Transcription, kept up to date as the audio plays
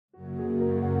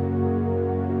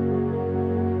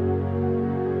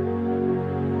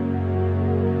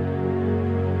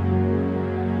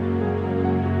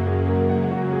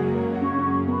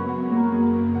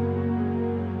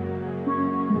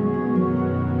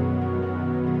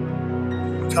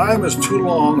Time is too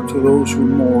long to those who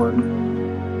mourn,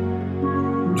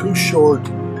 too short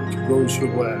to those who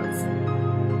laugh.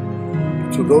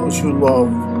 To those who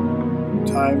love,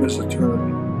 time is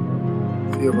eternity.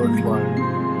 Theodore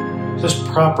Klein. This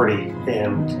property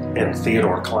and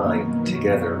Theodore Klein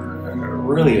together are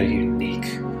really a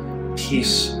unique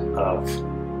piece of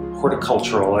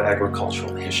horticultural and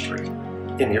agricultural history.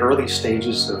 In the early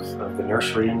stages of the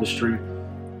nursery industry,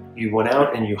 you went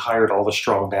out and you hired all the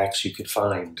strong backs you could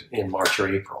find in March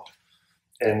or April.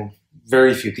 And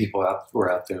very few people were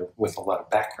out there with a lot of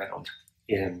background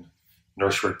in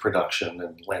nursery production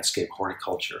and landscape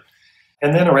horticulture.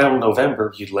 And then around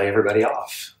November, you'd lay everybody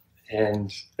off.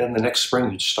 And then the next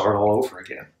spring, you'd start all over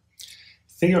again.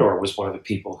 Theodore was one of the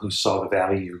people who saw the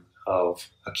value of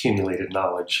accumulated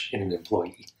knowledge in an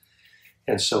employee.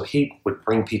 And so he would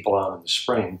bring people on in the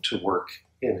spring to work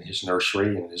in his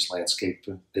nursery and his landscape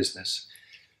business.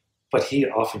 But he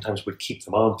oftentimes would keep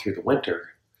them on through the winter,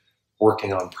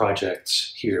 working on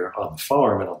projects here on the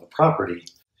farm and on the property.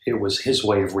 It was his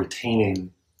way of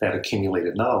retaining that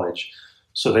accumulated knowledge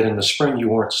so that in the spring you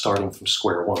weren't starting from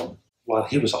square one. While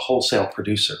he was a wholesale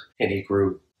producer and he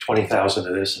grew 20,000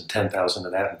 of this and 10,000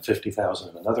 of that and 50,000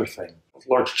 of another thing, a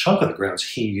large chunk of the grounds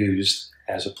he used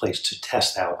as a place to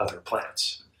test out other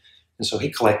plants. And so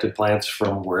he collected plants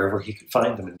from wherever he could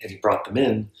find them and he brought them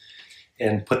in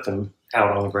and put them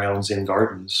out on the grounds in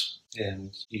gardens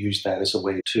and used that as a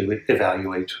way to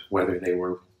evaluate whether they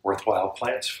were worthwhile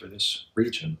plants for this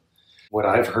region. What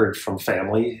I've heard from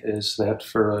family is that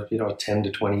for a 10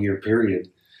 to 20 year period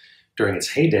during its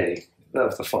heyday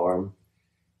of the farm,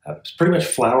 pretty much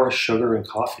flour, sugar, and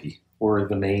coffee were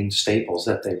the main staples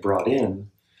that they brought in.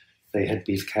 They had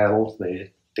beef cattle, they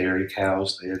had dairy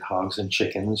cows, they had hogs and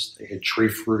chickens, they had tree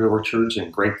fruit orchards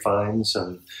and grapevines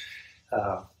and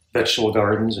vegetable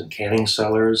gardens and canning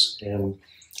cellars. And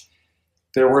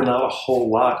there were not a whole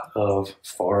lot of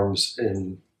farms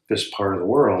in this part of the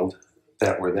world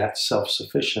that were that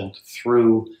self-sufficient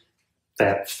through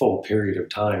that full period of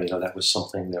time. That was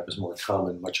something that was more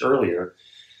common much earlier.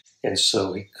 And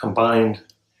so he combined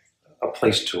a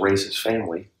place to raise his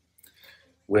family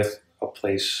with a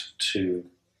place to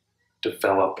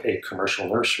develop a commercial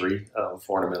nursery of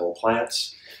ornamental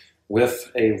plants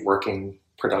with a working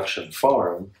production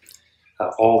farm,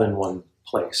 all in one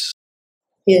place.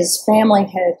 His family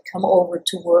had come over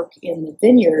to work in the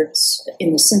vineyards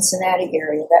in the Cincinnati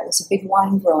area. That was a big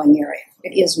wine growing area.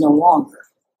 It is no longer.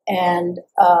 And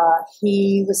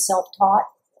he was self-taught.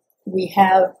 We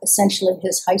have essentially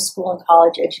his high school and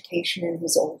college education in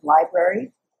his old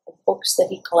library of books that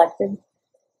he collected.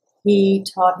 He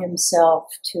taught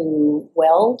himself to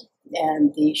weld,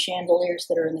 and the chandeliers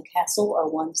that are in the castle are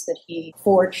ones that he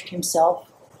forged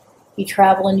himself. He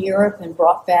traveled in Europe and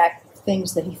brought back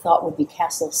things that he thought would be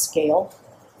castle scale,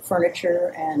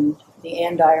 furniture and the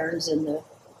andirons in the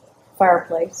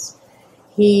fireplace.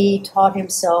 He taught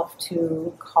himself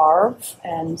to carve,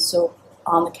 and so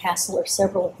on the castle are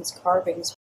several of his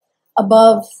carvings.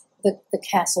 Above the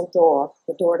castle door,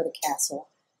 the door to the castle,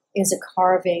 is a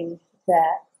carving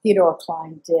that Theodore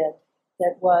Klein did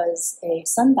that was a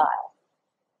sundial.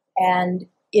 And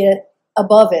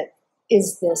above it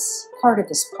is this part of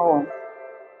this poem.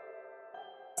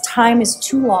 Time is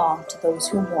too long to those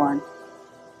who mourn,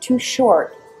 too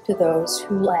short to those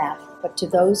who laugh, but to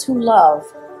those who love,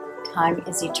 time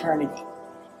is eternity.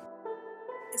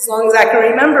 As long as I can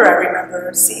remember, I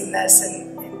remember seeing this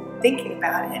and thinking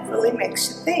about it. It really makes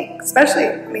you think,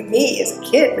 especially, me as a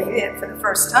kid reading it for the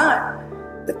first time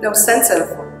with no sense of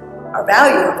our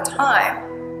value of time.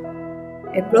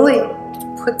 It really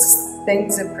puts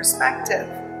things in perspective.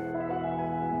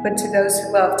 But to those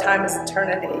who love, time is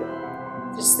eternity.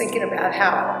 Just thinking about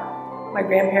how my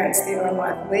grandparents, Theodore and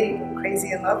Martha Lee, were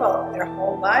crazy in love all their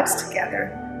whole lives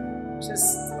together.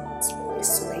 It's really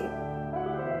sweet.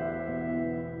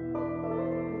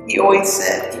 He always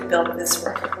said he built this for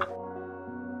her.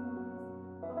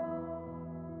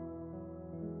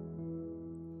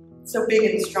 So big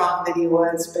and strong that he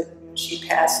was, but she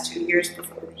passed 2 years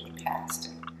before he passed.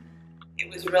 It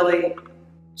was really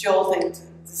jolting to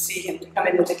see him to come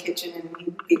into the kitchen and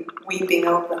he'd be weeping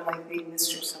openly. He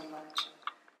missed her so much.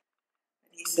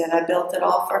 He said, "I built it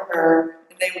all for her."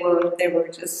 They were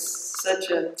just such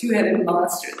a two-headed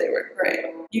monster. They were great.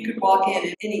 You could walk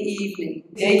in any evening.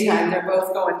 Daytime, they're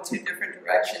both going two different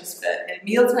directions, but at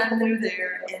mealtime they're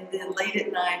there, and then late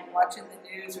at night watching the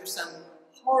news or some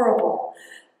horrible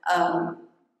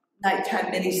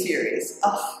nighttime miniseries.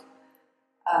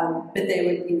 But they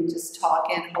would be just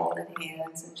talking, holding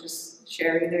hands, and just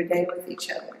sharing their day with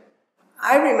each other.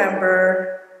 I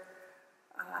remember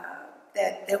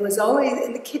that there was always,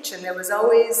 in the kitchen, there was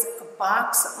always a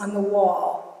box on the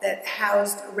wall that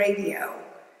housed a radio.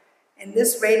 And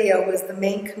this radio was the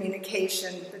main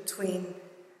communication between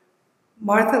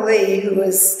Martha Lee, who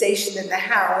was stationed in the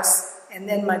house, and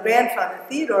then my grandfather,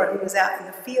 Theodore, who was out in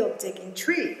the field digging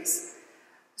trees.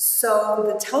 So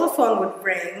the telephone would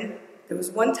ring. There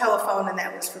was one telephone, and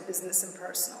that was for business and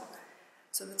personal.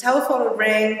 So the telephone would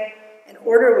ring, an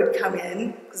order would come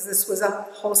in, because this was a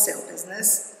wholesale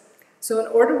business. So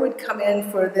an order would come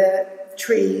in for the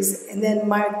trees, and then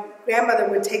my grandmother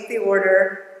would take the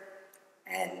order,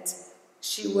 and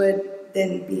she would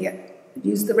then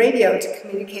use the radio to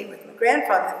communicate with my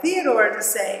grandfather, Theodore, to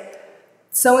say,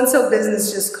 so-and-so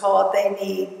business just called, they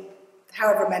need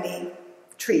however many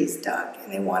trees dug,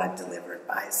 and they want it delivered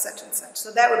by such and such.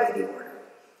 So that would be the order.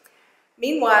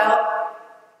 Meanwhile,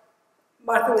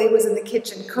 Martha Lee was in the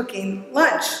kitchen cooking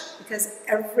lunch, because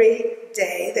every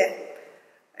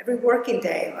working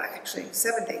day, well, actually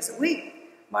 7 days a week,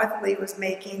 Martha Lee was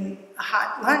making a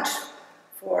hot lunch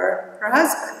for her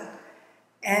husband.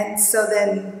 And so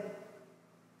then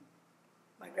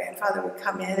my grandfather would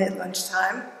come in at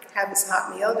lunchtime, have his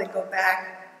hot meal, then go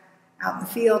back out in the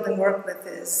field and work with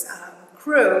his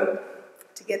crew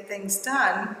to get things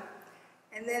done.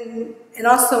 And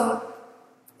also,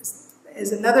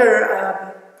 as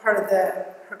another part of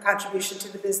her contribution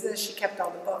to the business, she kept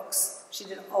all the books. She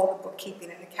did all the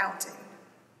bookkeeping and accounting.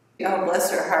 Oh,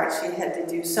 bless her heart, she had to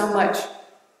do so much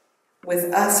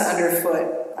with us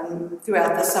underfoot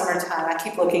throughout the summertime. I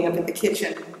keep looking up at the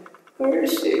kitchen. Where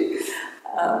is she?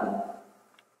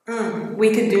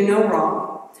 We could do no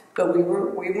wrong, but we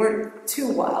weren't too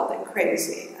wild and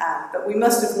crazy. But we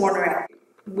must have worn her out.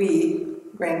 We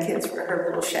grandkids were her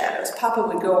little shadows. Papa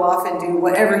would go off and do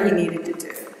whatever he needed to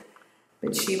do,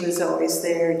 but she was always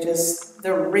there, just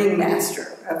the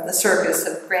ringmaster of the circus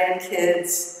of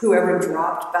grandkids, whoever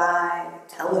dropped by,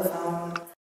 telephone,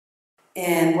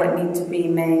 and what needed to be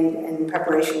made in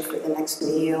preparation for the next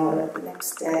meal or the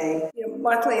next day. You know,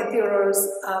 Martha Lee and Theodore's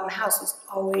house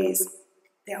was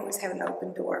they always had an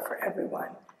open door for everyone.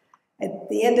 At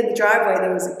the end of the driveway,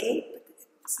 there was a gate, but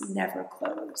it was never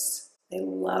closed. They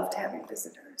loved having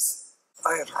visitors.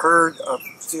 I had heard of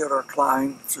Theodore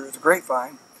Klein through the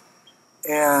grapevine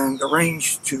and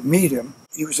arranged to meet him.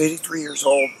 He was 83 years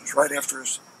old. It was right after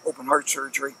his open heart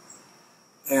surgery.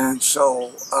 And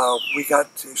so we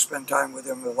got to spend time with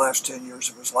him the last 10 years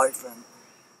of his life, and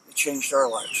it changed our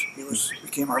lives. He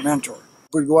became our mentor.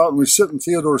 We'd go out and we'd sit in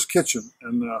Theodore's kitchen,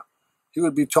 and he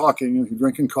would be talking and he'd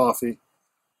drinking coffee,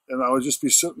 and I would just be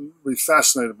sitting, be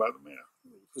fascinated by the man.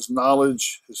 His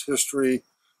knowledge, his history,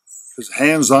 his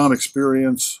hands-on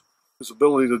experience, his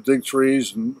ability to dig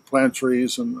trees and plant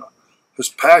trees, and his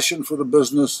passion for the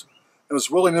business, and his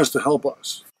willingness to help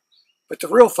us. But the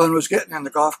real fun was getting in the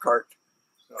golf cart.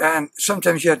 And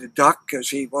sometimes you had to duck because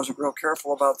he wasn't real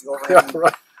careful about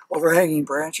the overhanging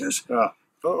branches. Yeah.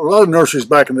 A lot of nurseries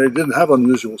back in the day didn't have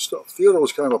unusual stuff. Theodore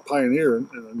was kind of a pioneer in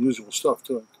unusual stuff,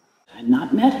 too. I had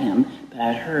not met him, but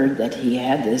I had heard that he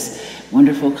had this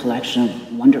wonderful collection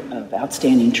of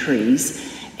outstanding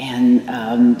trees, and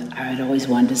I had always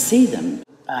wanted to see them.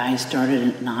 I started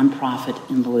a nonprofit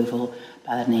in Louisville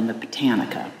by the name of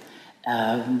Botanical,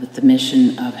 with the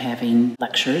mission of having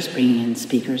lectures, bringing in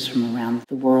speakers from around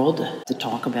the world to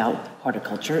talk about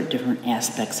horticulture, different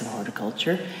aspects of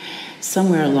horticulture.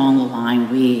 Somewhere along the line,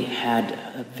 we had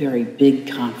a very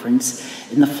big conference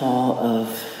in the fall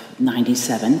of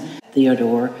 '97.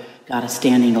 Theodore got a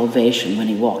standing ovation when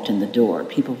he walked in the door.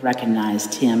 People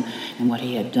recognized him and what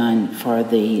he had done for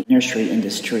the nursery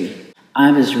industry.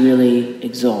 I was really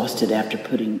exhausted after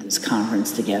putting this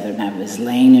conference together, and I was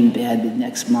laying in bed the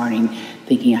next morning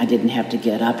thinking I didn't have to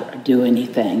get up or do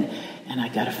anything. And I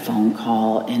got a phone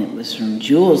call, and it was from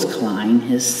Jules Klein,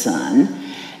 his son,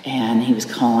 and he was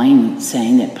calling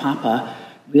saying that Papa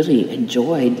really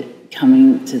enjoyed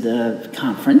coming to the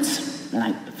conference the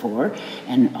night before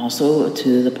and also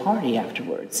to the party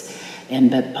afterwards.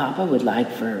 But Papa would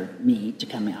like for me to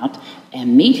come out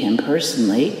and meet him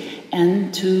personally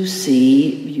and to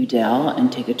see Yew Dell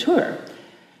and take a tour.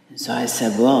 And so I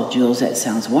said, well, Jules, that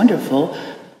sounds wonderful.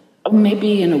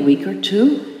 Maybe in a week or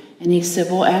two. And he said,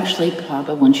 well, actually,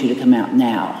 Papa wants you to come out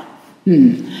now.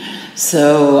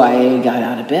 So I got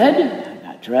out of bed, I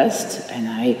got dressed, and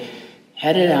I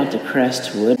headed out to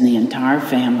Crestwood, and the entire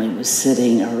family was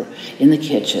sitting in the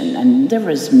kitchen, and there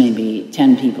was maybe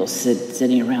 10 people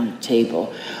sitting around a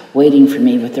table waiting for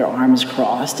me with their arms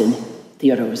crossed, and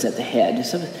Theodore was at the head.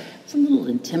 So it was a little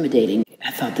intimidating. I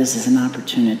thought, this is an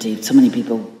opportunity. So many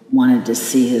people wanted to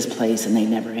see his place and they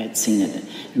never had seen it.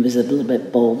 It was a little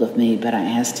bit bold of me, but I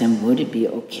asked him, would it be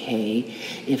okay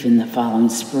if in the following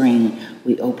spring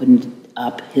we opened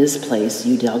up his place,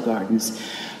 Yew Dell Gardens,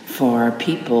 for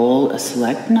people, a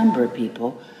select number of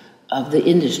people of the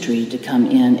industry to come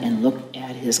in and look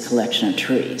at his collection of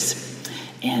trees.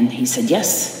 And he said,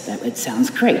 yes, it sounds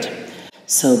great.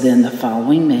 So then the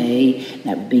following May,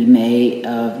 that would be May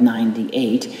of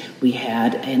 '98, we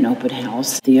had an open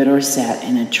house. Theodore sat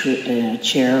in a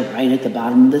chair right at the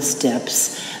bottom of the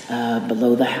steps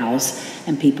below the house,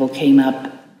 and people came up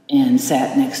and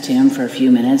sat next to him for a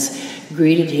few minutes,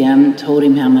 greeted him, told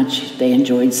him how much they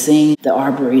enjoyed seeing the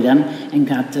Arboretum, and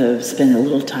got to spend a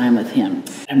little time with him.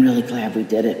 I'm really glad we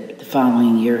did it. The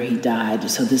following year he died,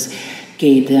 so this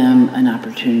gave them an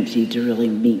opportunity to really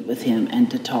meet with him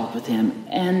and to talk with him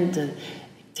and to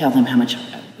tell them how much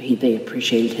they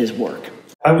appreciated his work.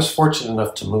 I was fortunate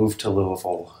enough to move to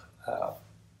Louisville a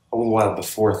little while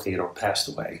before Theodore passed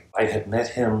away. I had met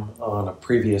him on a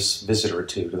previous visit or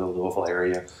two to the Louisville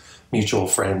area. Mutual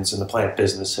friends in the plant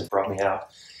business had brought me out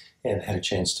and had a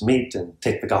chance to meet and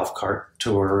take the golf cart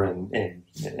tour and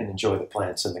enjoy the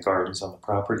plants and the gardens on the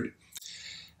property.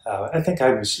 I think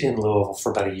I was in Louisville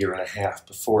for about 1.5 years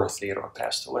before Theodore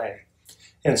passed away.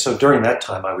 And so during that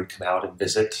time, I would come out and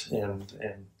visit and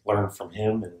learn from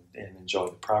him and enjoy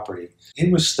the property. He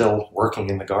was still working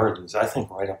in the gardens, I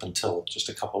think right up until just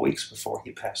a couple weeks before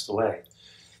he passed away.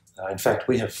 In fact,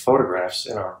 we have photographs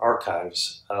in our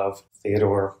archives of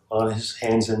Theodore on his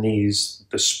hands and knees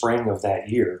the spring of that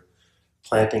year,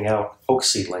 planting out oak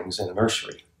seedlings in a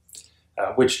nursery,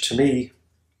 which to me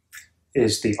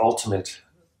is the ultimate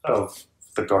of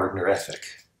the gardener ethic,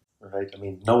 right? I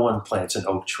mean, no one plants an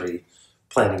oak tree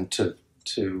planning to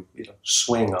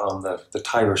swing on the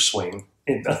tire swing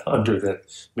under the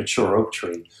mature oak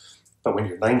tree. But when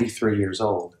you're 93 years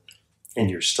old and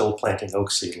you're still planting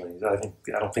oak seedlings, I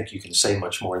don't think you can say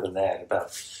much more than that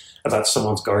about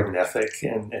someone's garden ethic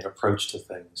and approach to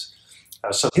things.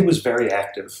 So he was very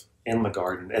active in the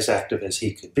garden, as active as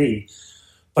he could be.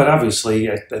 But obviously,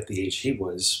 at the age he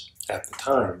was at the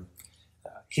time,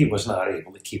 he was not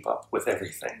able to keep up with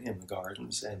everything in the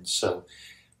gardens. And so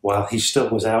while he still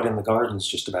was out in the gardens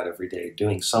just about every day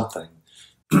doing something,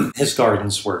 his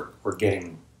gardens were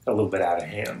getting a little bit out of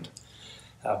hand.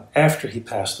 After he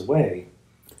passed away,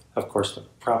 of course, the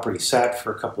property sat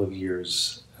for a couple of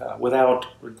years without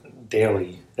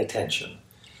daily attention.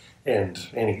 And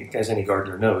as any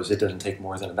gardener knows, it doesn't take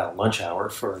more than about lunch hour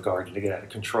for a garden to get out of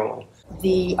control.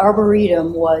 The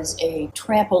Arboretum was a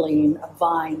trampoline of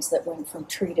vines that went from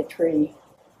tree to tree.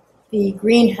 The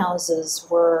greenhouses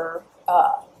were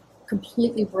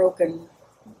completely broken,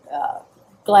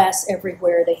 glass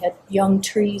everywhere. They had young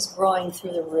trees growing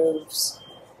through the roofs.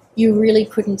 You really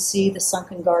couldn't see the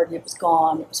sunken garden. It was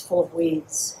gone. It was full of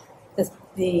weeds.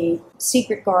 The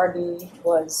secret garden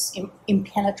was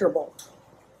impenetrable.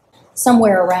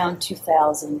 Somewhere around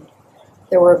 2000,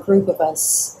 there were a group of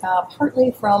us,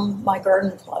 partly from my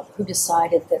garden club, who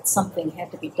decided that something had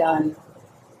to be done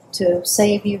to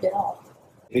save Yew Dell.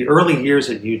 The early years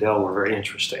at Yew Dell were very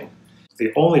interesting.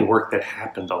 The only work that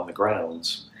happened on the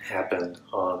grounds happened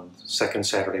on second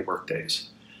Saturday work days.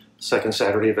 Second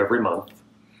Saturday of every month,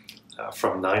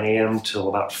 from 9 a.m. till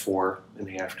about 4 in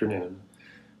the afternoon.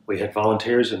 We had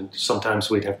volunteers, and sometimes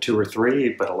we'd have 2 or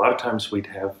 3, but a lot of times we'd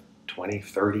have 20,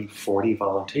 30, 40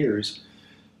 volunteers,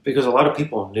 because a lot of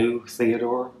people knew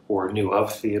Theodore or knew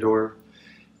of Theodore.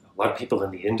 A lot of people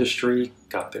in the industry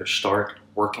got their start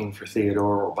working for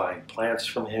Theodore or buying plants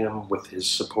from him with his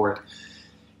support.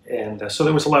 And so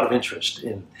there was a lot of interest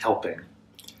in helping.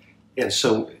 And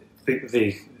so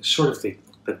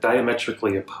the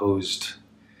diametrically opposed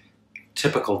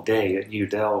typical day at Yew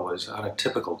Dell was on a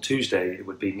typical Tuesday, it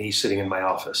would be me sitting in my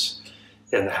office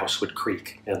and the house would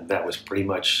creak, and that was pretty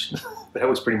much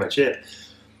it.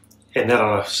 And then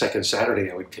on a second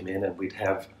Saturday, I would come in and we'd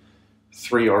have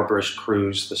 3 arborist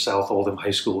crews, the South Oldham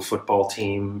High School football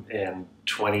team, and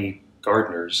 20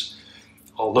 gardeners,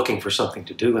 all looking for something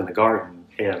to do in the garden.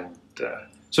 And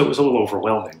so it was a little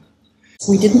overwhelming.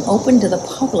 We didn't open to the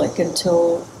public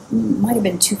until might have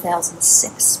been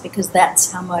 2006, because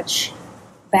that's how much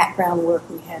background work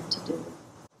we had to do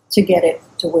to get it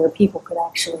to where people could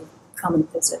actually come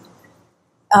and visit.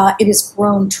 It has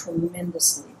grown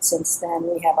tremendously since then.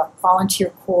 We have a volunteer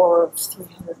corps of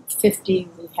 350.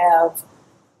 We have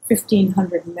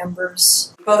 1,500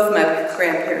 members. Both my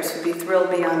grandparents would be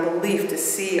thrilled beyond belief to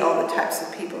see all the types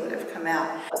of people that have come out.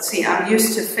 See, I'm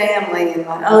used to family and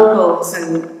my uncles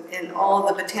and all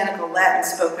the botanical Latin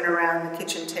spoken around the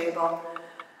kitchen table.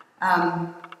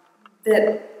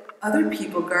 That other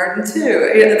people garden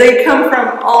too. They come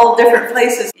from all different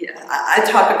places. Yeah, I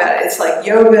talk about it. It's like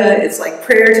yoga, it's like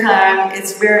prayer time,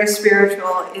 it's very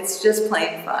spiritual, it's just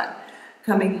plain fun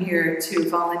coming here to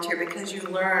volunteer because you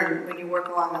learn when you work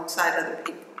alongside other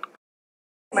people.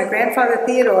 My grandfather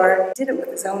Theodore did it with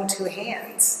his own 2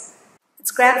 hands.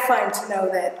 It's gratifying to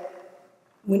know that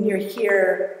when you're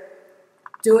here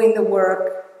doing the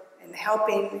work and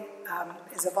helping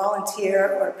as a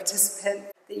volunteer or a participant,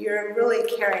 that you're really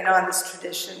carrying on this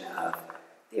tradition of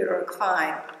Theodore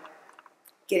Klein,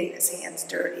 getting his hands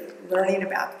dirty, learning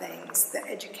about things, the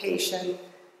education,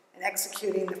 and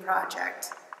executing the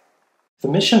project. The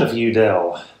mission of Yew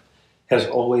Dell has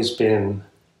always been,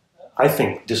 I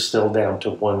think, distilled down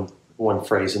to one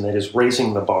phrase, and that is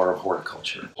raising the bar of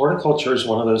horticulture. Horticulture is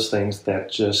one of those things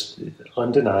that just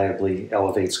undeniably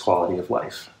elevates quality of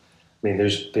life. I mean,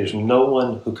 there's no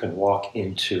one who can walk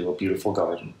into a beautiful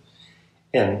garden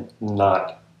and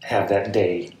not have that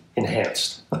day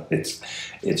enhanced.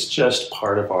 It's just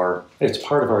part of our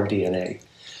DNA.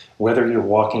 Whether you're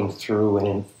walking through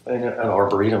an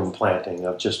arboretum planting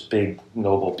of just big,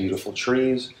 noble, beautiful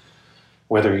trees,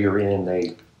 whether you're in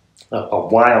a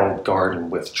wild garden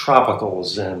with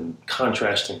tropicals and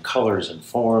contrasting colors and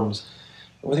forms,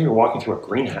 whether you're walking through a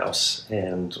greenhouse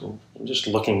and just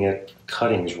looking at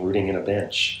cuttings rooting in a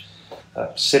bench,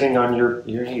 sitting on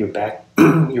your back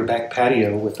your back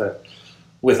patio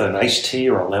with an iced tea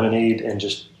or a lemonade and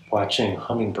just watching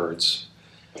hummingbirds,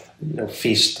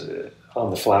 feast on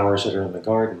the flowers that are in the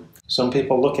garden. Some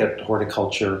people look at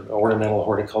horticulture, ornamental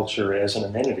horticulture, as an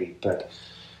amenity, but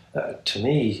to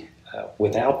me,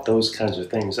 without those kinds of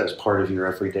things as part of your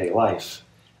everyday life,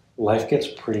 life gets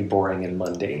pretty boring and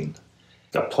mundane.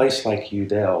 A place like Yew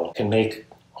Dell can make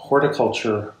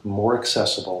horticulture more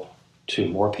accessible to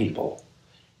more people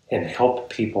and help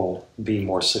people be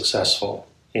more successful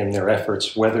in their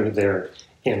efforts, whether they're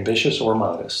ambitious or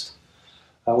modest.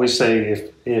 I always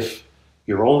say if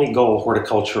your only goal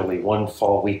horticulturally one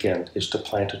fall weekend is to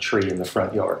plant a tree in the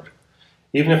front yard,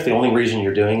 even if the only reason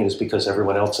you're doing it is because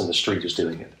everyone else in the street is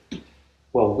doing it,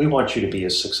 well, we want you to be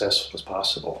as successful as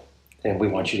possible, and we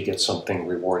want you to get something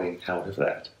rewarding out of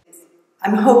that.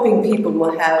 I'm hoping people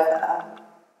will have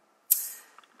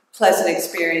pleasant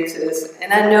experiences,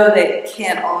 and I know they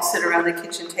can't all sit around the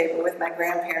kitchen table with my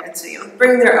grandparents.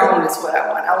 Bring their own is what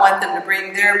I want. I want them to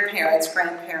bring their parents,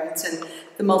 grandparents, and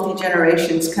the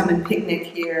multi-generations come and picnic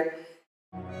here.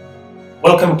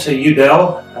 Welcome to Yew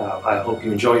Dell. I hope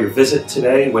you enjoy your visit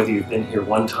today, whether you've been here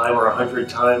 1 time or 100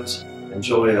 times.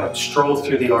 Enjoy a stroll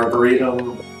through the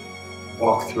arboretum,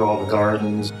 walk through all the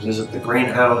gardens, visit the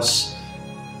greenhouse,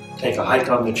 take a hike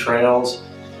on the trails,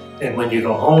 and when you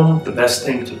go home, the best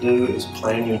thing to do is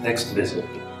plan your next visit.